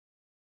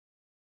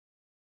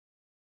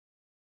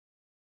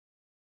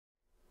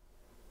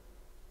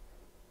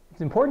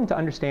It's important to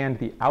understand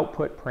the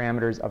output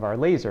parameters of our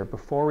laser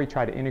before we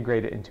try to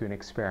integrate it into an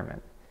experiment.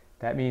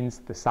 That means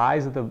the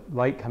size of the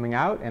light coming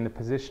out and the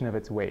position of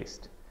its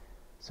waist.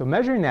 So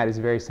measuring that is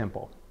very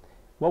simple.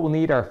 What we'll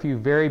need are a few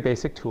very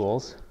basic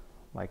tools,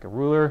 like a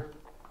ruler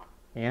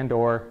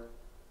and/or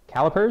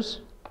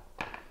calipers.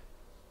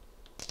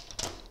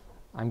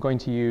 I'm going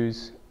to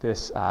use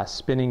this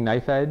spinning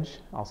knife edge,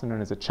 also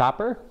known as a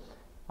chopper.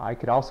 I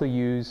could also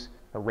use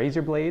a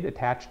razor blade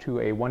attached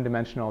to a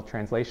one-dimensional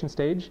translation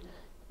stage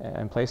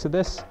in place of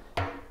this,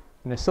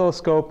 an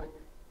oscilloscope,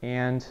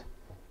 and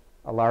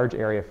a large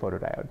area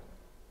photodiode.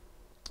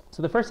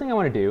 So the first thing I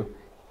want to do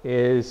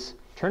is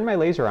turn my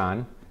laser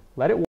on,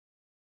 let it